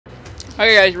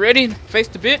Okay, guys, ready? Face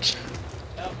the bitch.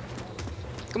 Yep.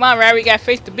 Come on, Rie, we gotta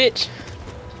face the bitch.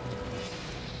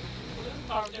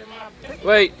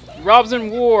 Wait, Rob's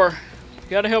in war. You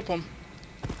gotta help him.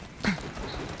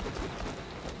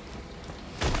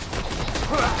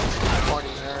 Corny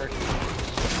nerd.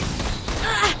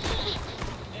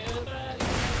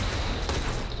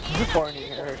 Corny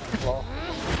nerd. Well.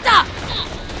 Stop!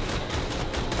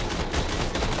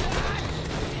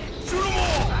 Shoot 'em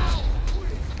all!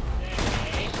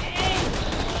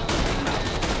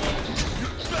 You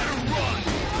better run!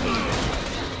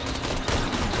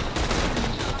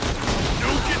 No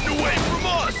getting away from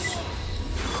us!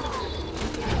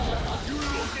 You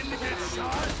looking to get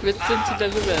shot? Listen to the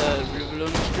river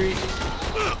on the street.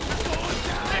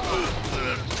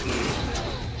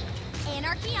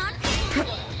 Anarchy on.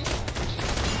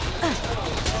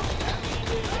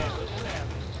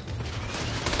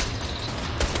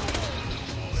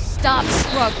 Stop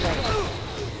struggling.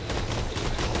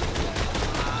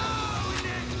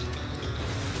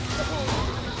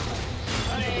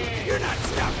 You're not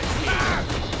stopping me!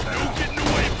 No getting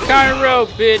away from Counter row,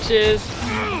 bitches.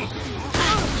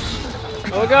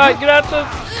 Oh god, get out the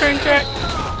train track.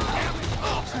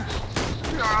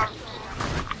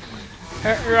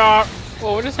 Rock.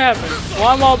 Whoa, what just happened? Well,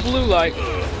 I'm all blue like.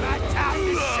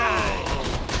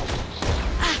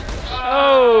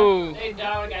 Oh! Hey,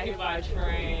 dog got hit by a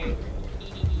train.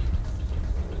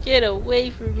 Get away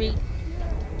from me.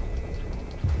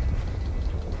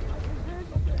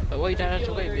 Oh, wait, dodge out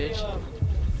the way, bitch.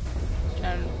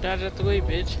 Dodge out the way,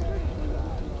 bitch.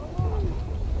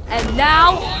 And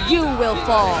now you will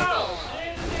fall.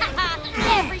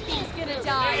 Everything's gonna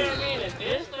die.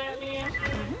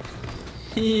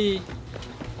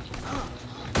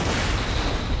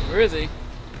 Where is he?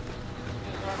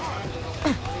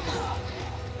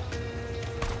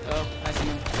 Oh, I see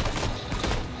him.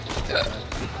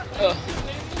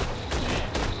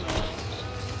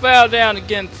 Bow down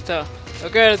against her.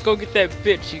 Okay, let's go get that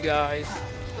bitch, you guys.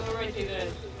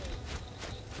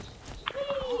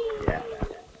 Yeah.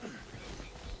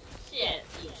 Shit.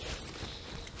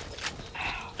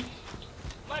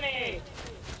 Money.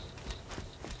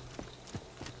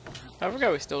 I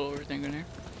forgot we stole everything in here.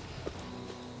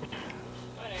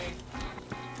 Money.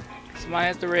 Somebody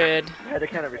has the red. I had to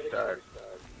kind of restart.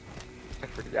 I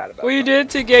forgot about What you that. did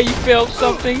to get you failed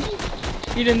something?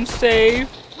 You didn't save.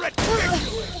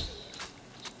 Ridiculous!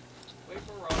 Wait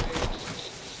for Robbie.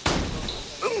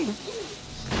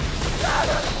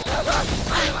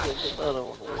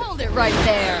 Hold it right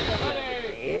there.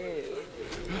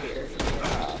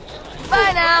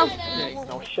 Bye now.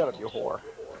 No, shut up, you whore.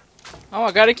 Oh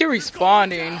my god, I keep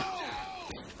respawning.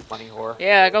 Money whore.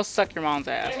 Yeah, go suck your mom's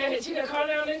ass. Hey, see the car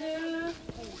down there?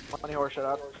 Money whore, shut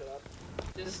up.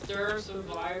 Disturb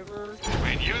survivor.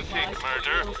 When you think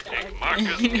murder, take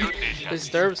Marcus Mutiny.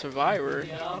 Disturbed survivor.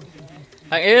 Yeah.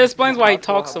 Like, it explains why he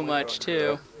talks so much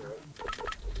too.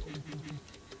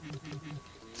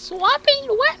 Swapping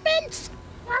weapons.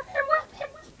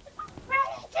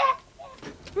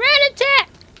 Red attack.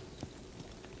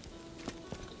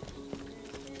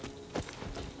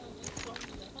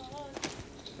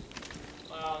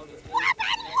 Wow.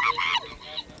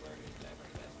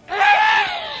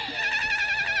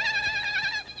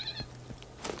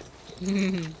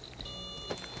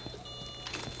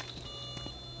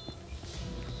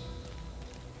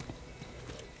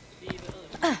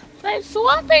 They're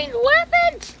swapping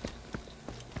weapons.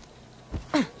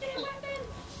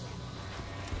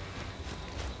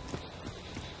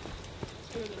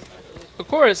 Of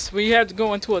course, we have to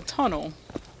go into a tunnel.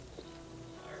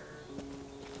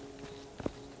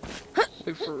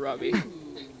 Wait for Robbie.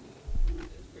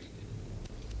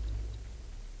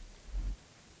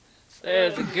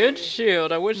 There's a good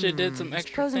shield. I wish it did some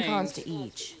extra Pros and things. cons to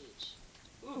each.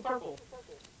 Ooh, purple.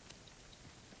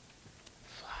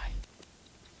 Fly.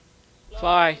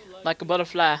 Fly like a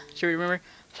butterfly. Should we remember?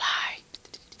 Fly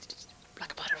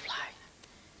like a butterfly.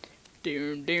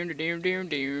 Doom doom doom doom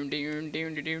doom doom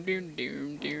doom doom doom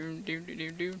doom doom doom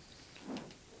doom doom.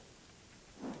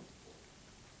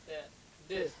 That.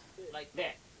 This. Like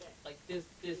that. Like this.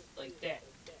 This. Like that.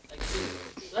 Like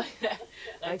this. Like that.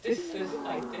 Like this. This.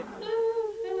 Like that.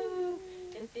 Ooh,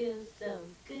 it feels so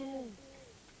good.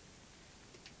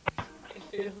 It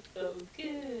feels so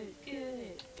good.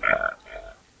 Good.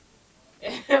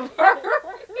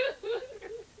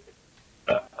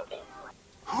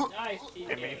 Nice, It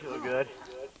made me TJ. feel good.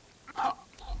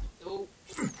 Ooh.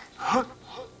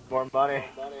 More money.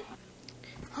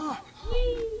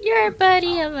 You're a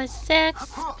buddy of a sex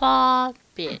ball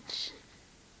bitch.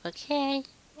 Okay?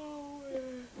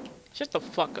 Shut the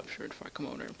fuck up, shirt, before I come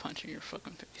over there and punch you in your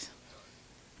fucking face.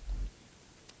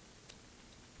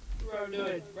 What are we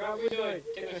doing? What are we doing?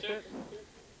 Take a shit?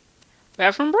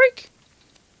 Bathroom break?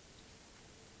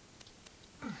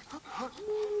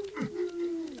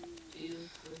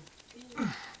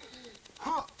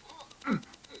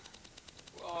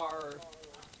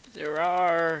 There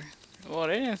are. Well,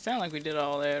 they didn't sound like we did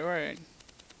all that, right?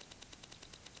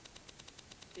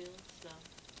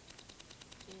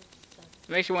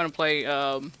 Makes you want to play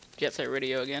Jet Set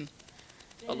Radio again.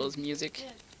 All those music.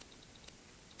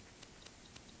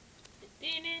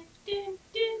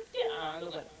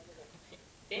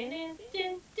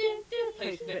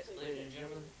 Place bets, ladies and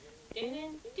gentlemen.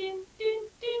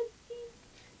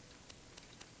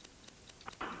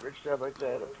 Rich job like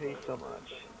that, I pay so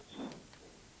much.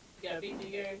 You got a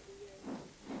BT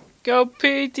Go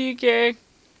PTK!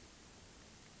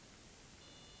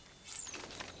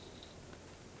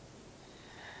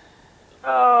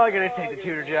 Oh, I gotta take the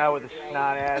tutor job with a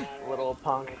snot ass little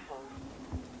punk.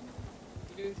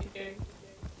 You do TK?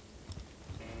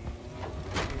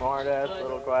 Smart ass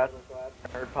little glass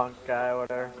nerd punk guy,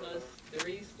 whatever. Plus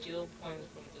 3 skill points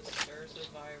from the Sir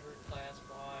Survivor class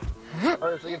mod.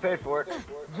 Oh, so you can pay for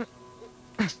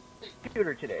it.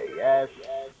 Tutor today, yes.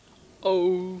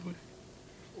 Oh.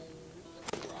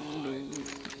 No.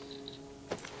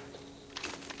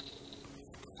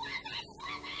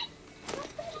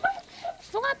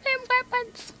 Flipping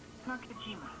weapons!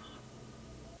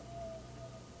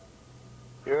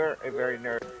 You're a very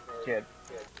nerd kid.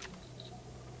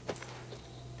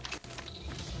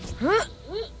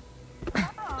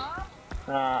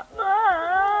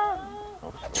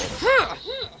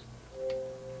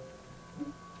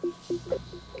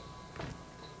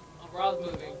 Rob's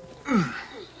moving.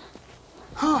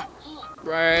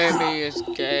 Remy is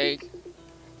gay.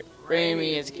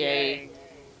 Remy is gay.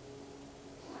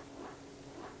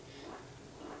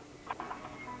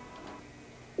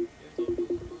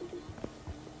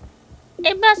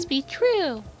 It must be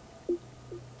true.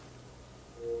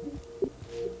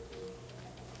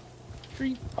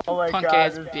 Oh my Punk god,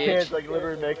 ass this bitch. kid's like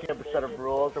literally making up a set of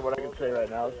rules, or what I can say right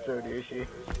now is so douchey.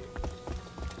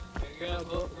 You're gonna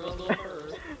vote for girls over.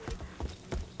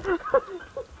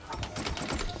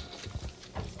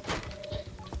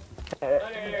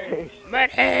 Hey,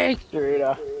 Hey!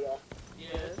 Dorita.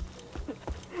 Yes.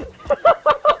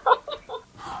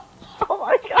 Oh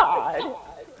my god!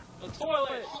 The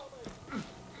toilet!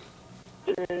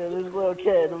 Dorita, this little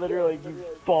kid literally keeps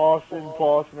bossing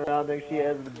around, thinks he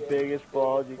has the biggest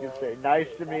balls you can say. Nice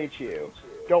to meet you.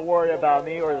 Don't worry about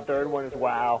me, or the third one is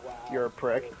wow, you're a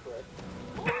prick.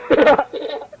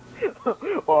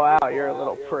 Wow, you're a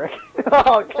little prick.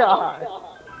 Oh god.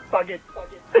 Fuck it.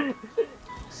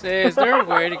 Say, is there a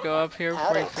way to go up here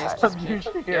before you face this I'm used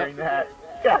bitch? to hearing that.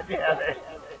 God damn it.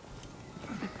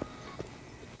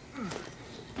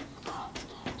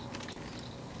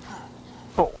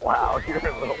 Oh wow, you're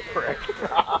a little prick.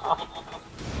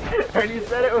 And you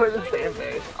said it with the same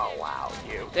face. Oh wow,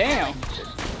 you. Damn!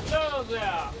 No,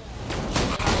 there!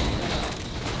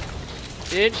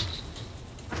 Bitch!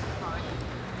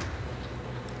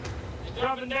 You're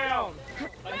jumping down!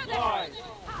 Like flies!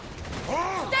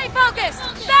 Stay focused!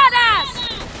 Badass!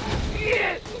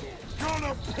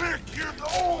 Gonna pick your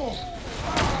own.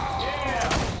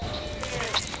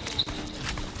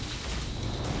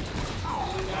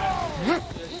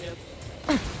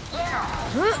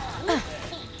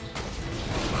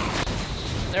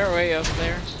 They're way up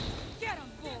there.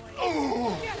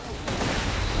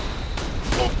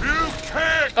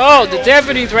 Oh, the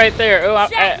deputy's right there. Oh,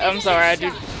 I'm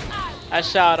sorry. I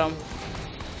shot him.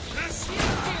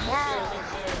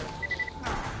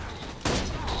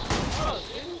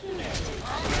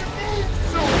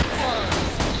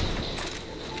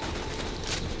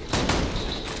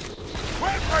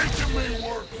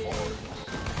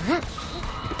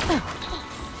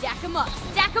 Stack 'em up!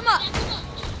 Stack 'em up!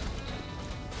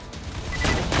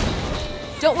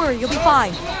 Don't worry, you'll be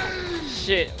fine.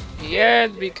 Shit. He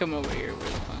had me come over here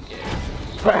with a punk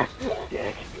ass.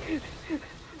 Dick.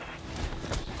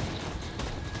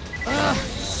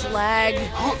 Slag.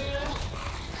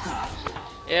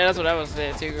 Yeah, that's what I was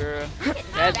saying too, girl.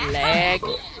 That's lag.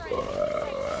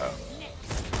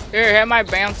 Here, have my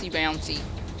bouncy.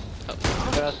 Oh.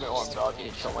 Investment on doggy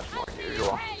is so much more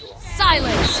usual.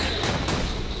 Silence!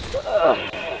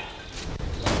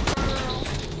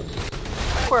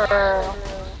 Squirrel.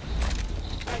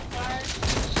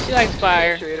 She likes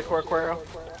fire. Should we eat a squirrel?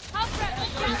 Oh,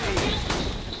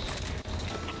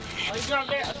 you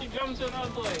jumped down. She jumped to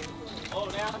another place. Oh,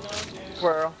 now, no,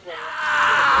 Squirrel.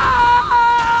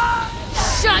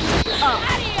 Shut up!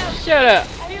 Shut up.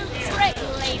 Great,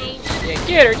 lady.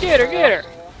 Yeah, get her.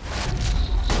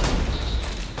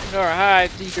 Pandora, hi,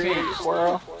 DP.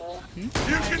 Squirrel. You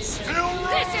can still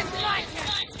run!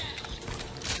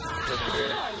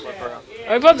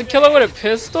 Are you about to kill her with a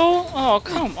pistol? Oh,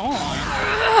 come on.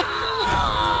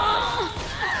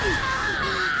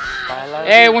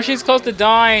 Hey, when she's close to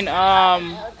dying,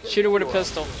 shoot her with a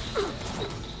pistol.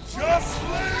 Just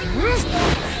leave!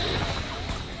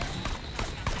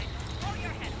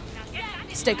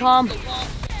 Stay calm.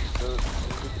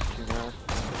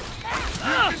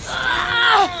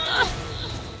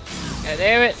 God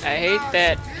damn it, I hate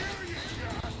that.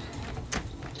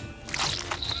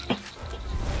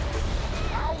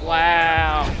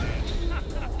 Wow.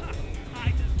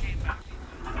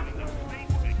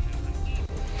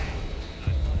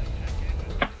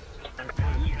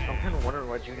 I'm kind of wondering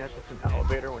why you guys have an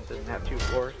elevator when it doesn't have 2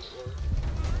 floors.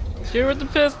 Shoot her with the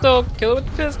pistol. Kill her with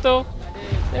the pistol.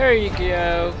 There you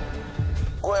go.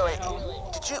 Wait,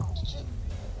 did you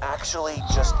actually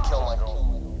just kill my girl?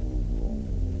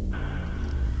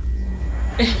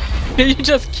 You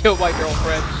just killed my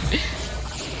girlfriend.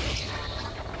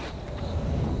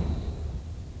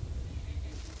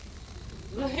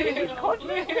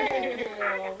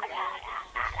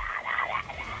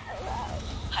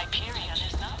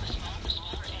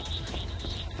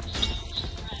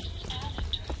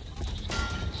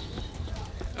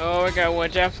 Oh my god,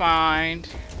 what'd I find?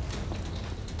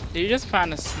 Did you just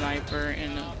find a sniper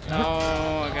in the...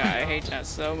 Oh my god, I hate that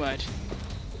so much.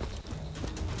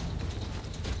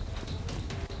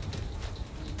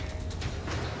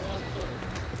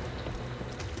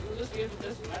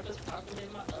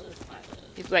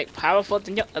 He's like powerful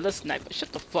than your other sniper.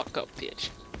 Shut the fuck up, bitch.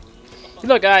 You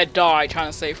look, I died trying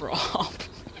to save her off.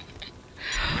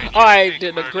 I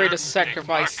did the greatest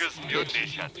sacrifice. Bitch.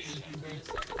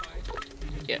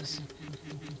 Yes.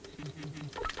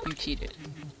 You cheated.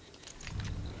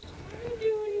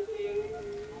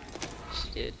 She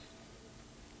did.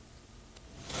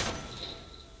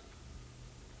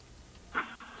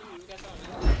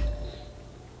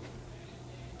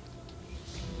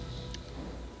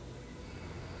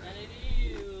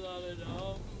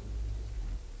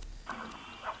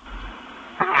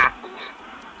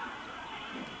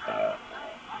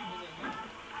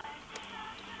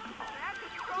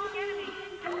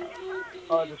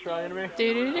 Oh, destroy enemy?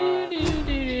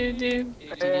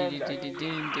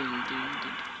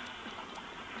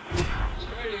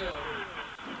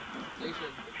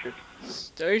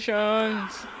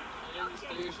 Stations.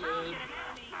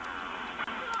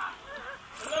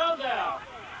 Slow down.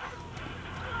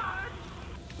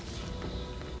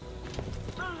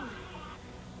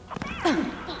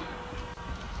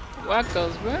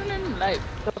 Wacko's running like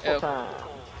Simple time.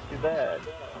 Too bad.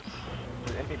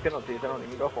 Any penalties, I don't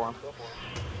even go for them.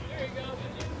 There you go.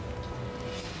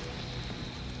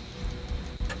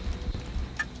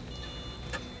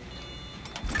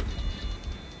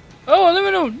 Oh,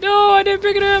 aluminum! No, I didn't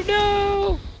pick it up.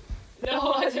 No.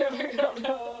 No, I didn't pick it up.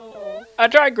 No. I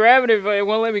tried grabbing it, but it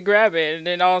won't let me grab it, and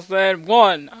then all of a sudden,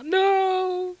 one.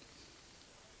 No.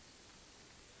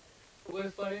 We're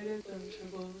fighting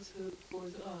vegetables for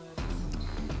the eyes.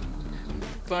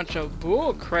 Bunch of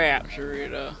bull crap,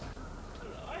 Sharita.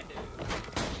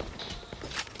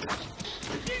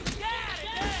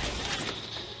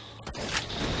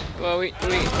 Well, we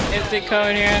instant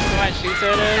coming here and somebody shoots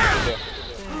at us.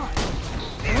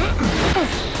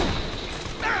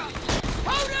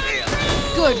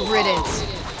 Good riddance.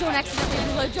 Don't accidentally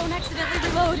reload. Don't accidentally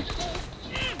reload.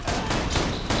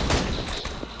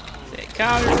 Say,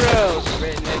 counter rows,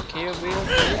 redneck kill wheel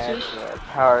bitches.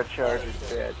 Power charge is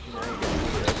bad. You know, you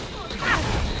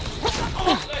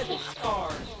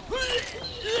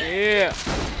Yeah.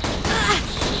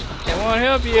 It won't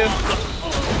help you.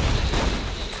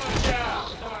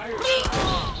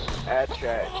 That's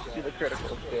right. Do the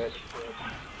critical stitch.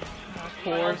 Of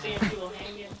course.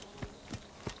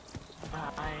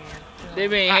 They've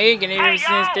been hanging ever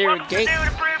since they were gay. Now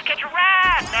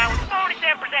with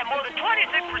 47% more than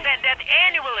 26% death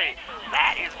annually.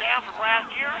 That is down from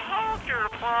last year. Hold your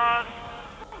applause.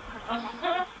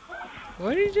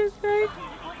 What did you just say?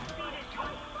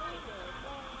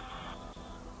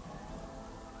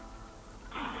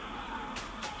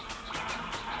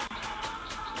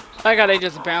 I like how they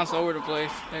just bounce over the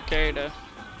place. Okay, though.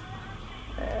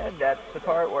 And that's the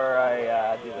part where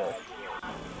I do this.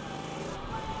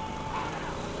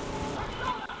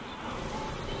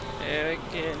 Oh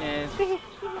goodness.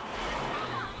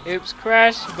 Oops,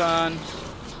 crash bun.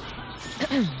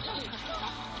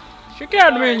 Check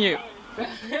out the menu.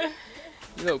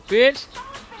 You little bitch.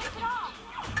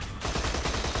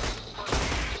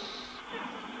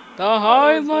 The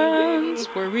highlands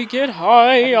where we get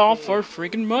high off our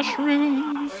freaking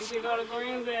mushrooms. What do you think all the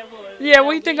greens there for? Yeah,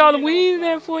 what do you think all the weed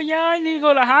there for? Yeah, you need to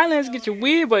go to the highlands and get your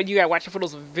weed, but you gotta watch out for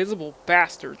those invisible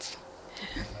bastards.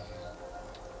 It's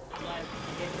like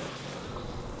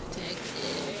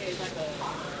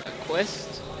A quest?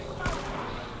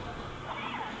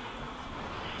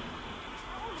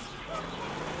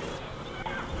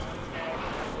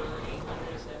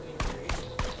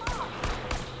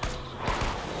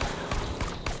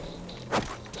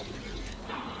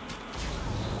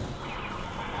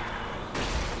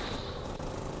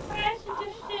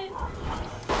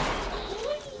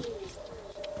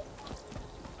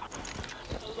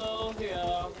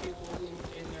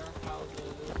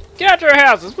 Get out your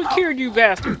houses! We cured you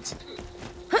bastards!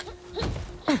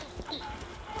 The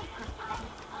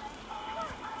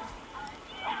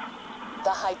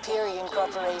Hyperion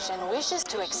Corporation wishes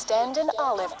to extend an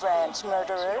olive branch,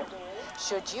 murderer.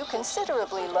 Should you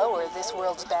considerably lower this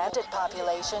world's bandit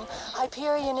population,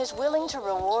 Hyperion is willing to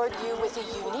reward you with a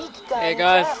unique gun. Hey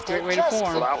guys, crafted great way to just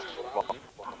form. So that was fun.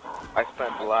 I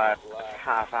spent the last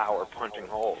half hour punching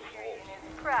holes.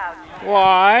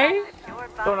 Why?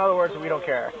 So in other words, we don't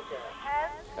care.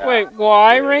 Yeah. Wait,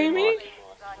 why, Raimi?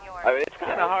 I mean, it's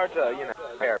kind of hard to, you know,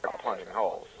 compare punching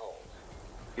holes.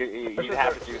 You'd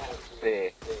have to do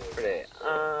the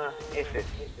if it's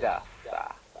stuff.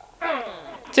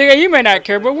 TK, you may not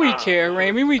care, but we care,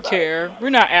 Raimi, we care. We're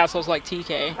not assholes like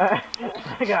TK.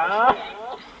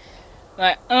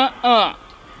 Like, Why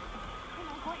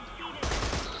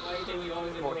do you think we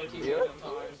always in the TV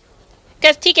sometimes?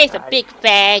 Cause TK's a big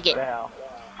faggot.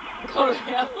 Go to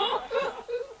hell.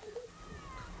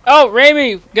 Oh,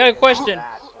 Raimi, got a question.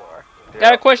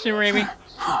 Got a question, Raimi.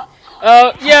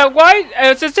 Yeah,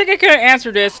 why, since TK couldn't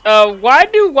answer this, why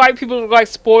do white people look like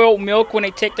spoiled milk when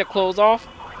they take their clothes off?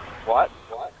 What?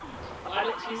 Why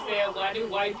did she say, why do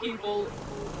white people,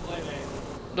 wait a minute.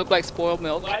 Look like spoiled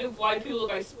milk. Why do white people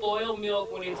look like spoiled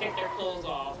milk when they take their clothes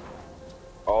off?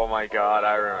 Oh my god,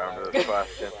 I remember this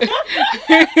question.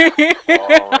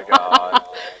 Oh my god.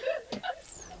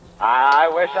 I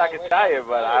wish I could tell you,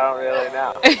 but I don't really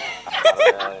know. I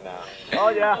don't really know. Oh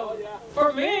yeah.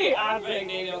 For me, I think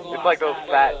they don't go It's like those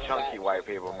outside. fat, chunky white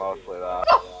people mostly, though.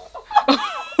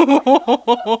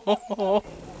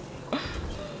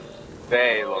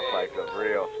 They look like the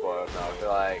real spoiled milk. They're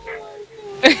like...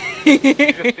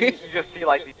 you just see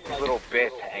like these little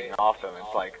bits hanging off them.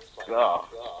 It's like, ugh.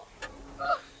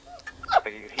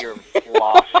 Like you hear them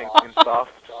sloshing and stuff.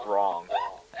 It's wrong.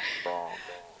 Wrong.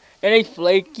 And they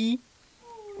flaky.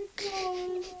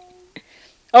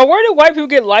 Oh, where do white people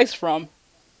get lice from?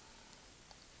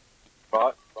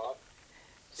 But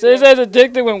So it says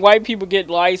addicted when white people get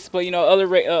lice, but you know other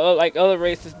like other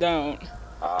races don't.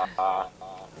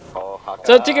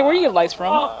 So TK, where you get lice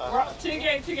from?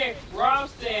 TK, Rob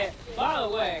said, by the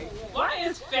way, why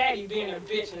is Fatty being a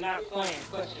bitch and not playing?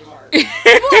 Question mark. More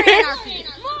anarchy!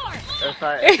 More!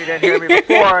 If you didn't hear me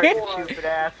before, you stupid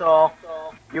asshole,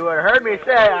 you would have heard me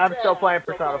say I'm still playing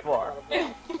Persona 4.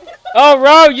 Oh,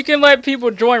 Rob, you can let people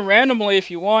join randomly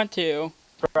if you want to.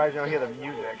 Surprised you don't hear the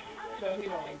music. So he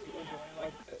don't like people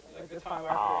join, like the time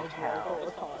Oh, after hell.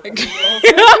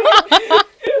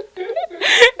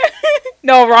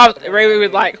 No, Rob, Ray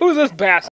was like, "Who's this bastard?"